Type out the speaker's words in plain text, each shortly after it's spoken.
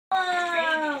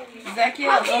Jackie,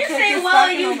 how can you say well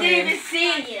and you didn't even see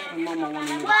it yet? Mama wanted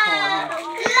me to call her.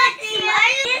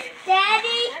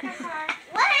 Daddy?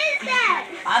 What is that?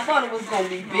 I thought it was going to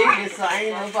be bigger, so I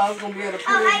didn't know if I was going to be able to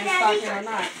put it in the stocking or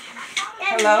not.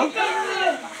 Hello?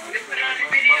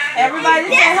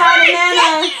 Everybody say hi to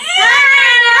Nana.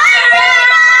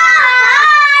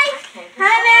 Hi,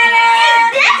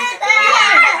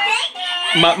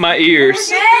 Nana. My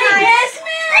ears.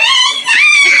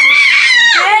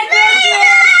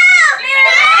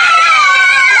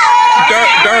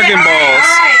 Dargan balls.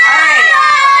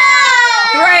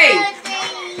 All right.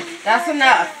 3. That's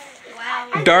enough.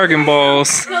 Dargan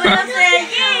balls.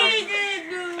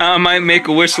 I might make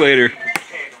a wish later.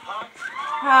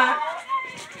 Huh?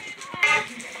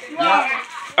 I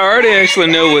already actually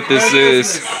know what this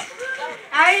is.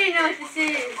 I already know what this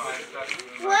is.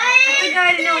 What? I think I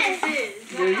already know what this is.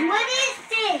 What is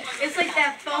this? It's like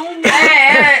that foam.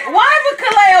 Hey, why would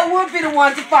Kaleo would be the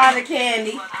one to find the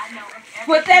candy?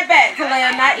 Put that back,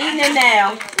 Kaleo. Not eating it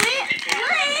now. What is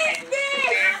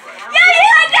this?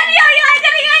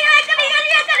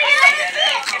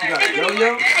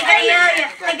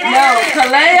 No,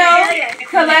 Kaleo.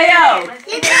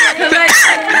 No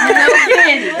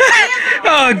candy.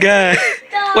 Oh God!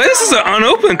 Wait, this is an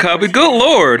unopened copy. Good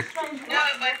Lord!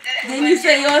 Didn't you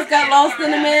say yours got lost in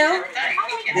the mail?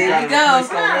 There you go.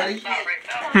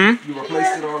 Hmm? You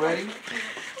replaced it already?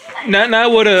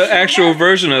 Not with an actual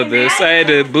version of this. I had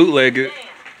to bootleg it.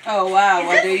 Oh wow!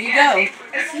 Well, there you go.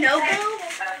 Snow globe?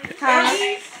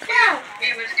 Huh?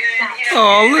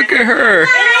 Oh, look at her!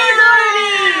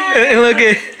 And look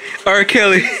at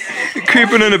R.Kelly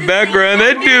creeping in the background.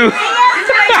 That dude.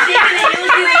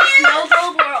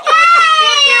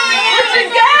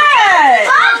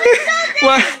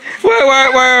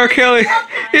 Why R.Kelly?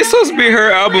 It's supposed to be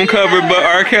her album cover, but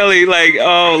R.Kelly like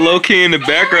low key in the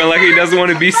background, like he doesn't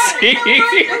want to be seen.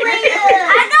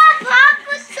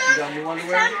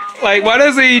 Like, why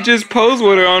doesn't he just pose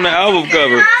with her on the album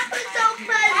cover?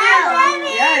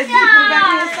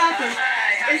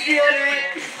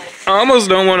 I almost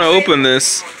don't want to open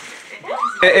this.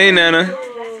 Hey, Nana.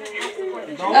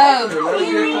 Oh.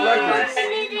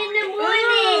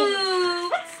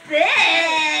 What's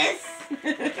this?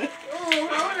 Ooh,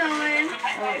 hold on.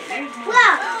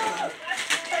 Wow.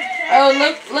 Oh,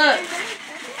 look.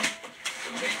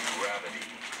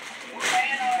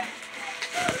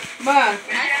 Mom.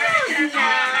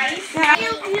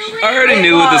 I already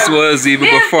knew what this was even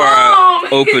before I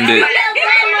opened it.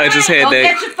 I just had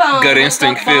that gut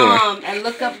instinct feeling. And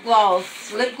look up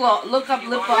gloss. Lip gloss. Look up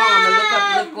lip balm and look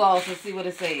up lip gloss and see what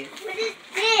it says. What is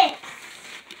this?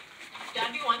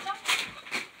 John, do you want some?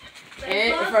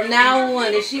 And from now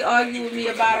on, if she argues with me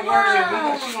about a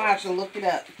word, she's gonna have to look it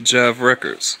up. Jive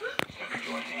Records.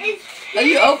 Oh,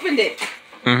 you opened it.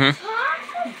 Mm-hmm.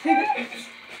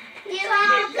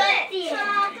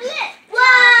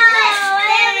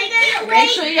 Make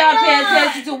sure y'all pay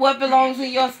attention to what belongs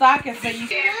in your stocking so you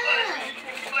can.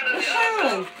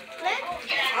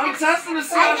 I'm testing to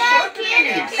see how sharp it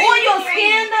is. On your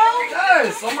skin though?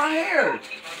 Yes, on my hair.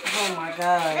 Oh my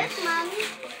god.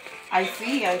 I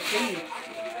see. This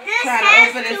Trying to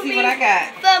open and see what I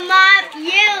got. For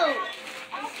you.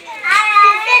 This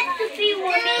has to be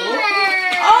one.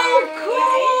 Oh,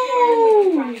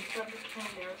 cool.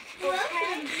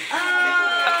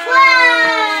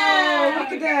 Wow.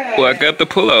 Look at that. Well, I got the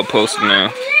pull-out poster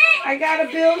now. I got a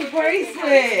Bill's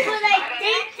bracelet.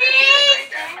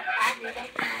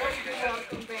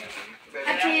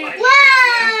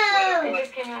 Whoa!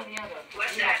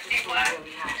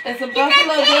 It's a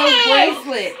Buffalo Bill's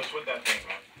bracelet.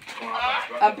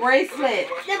 A bracelet.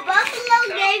 The Buffalo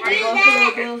gave you Buffalo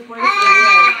that. Bill's bracelet.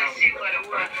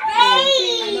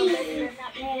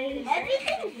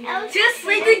 Just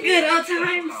like the good old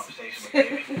times.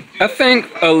 I think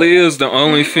Ah-Lee-Yah is the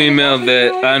only female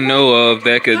that I know of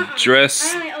that could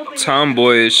dress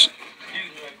tomboyish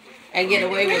And get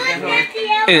away with it,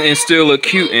 huh? and still look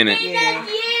cute in it. Yeah.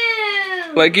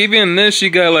 Like even in this, she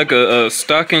got like a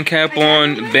stocking cap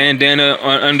on, bandana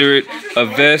on under it, a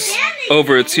vest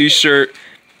over a t-shirt,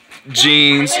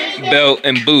 jeans, belt,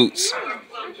 and boots.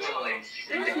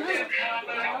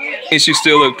 And she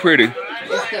still look pretty.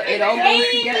 It all goes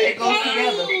together. It goes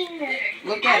together.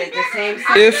 Look at it. The same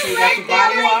stuff. If- You got your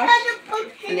body wash,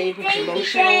 and then you put your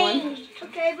lotion on.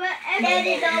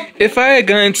 If I had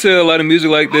gotten into a lot of music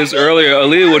like this earlier,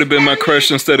 Ah-Lee-Yah would have been my crush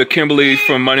instead of Kimberly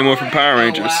from Mighty Morphin Power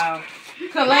Rangers. Oh,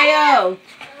 wow.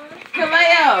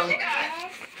 Kaleo.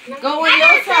 Go on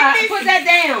your side. Put that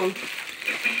down.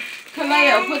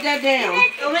 Kaleo, put that down.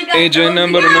 Oh my God. AJ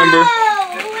number to number.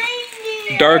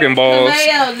 Darkin balls.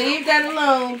 Kaleo, leave that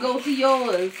alone. Go to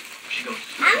yours.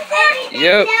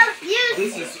 Yep.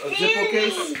 This is a Zippo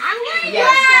case?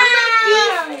 Yes.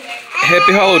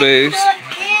 Happy holidays.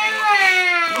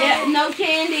 Yeah, no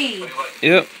candy.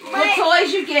 Yep. What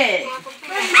toys you get?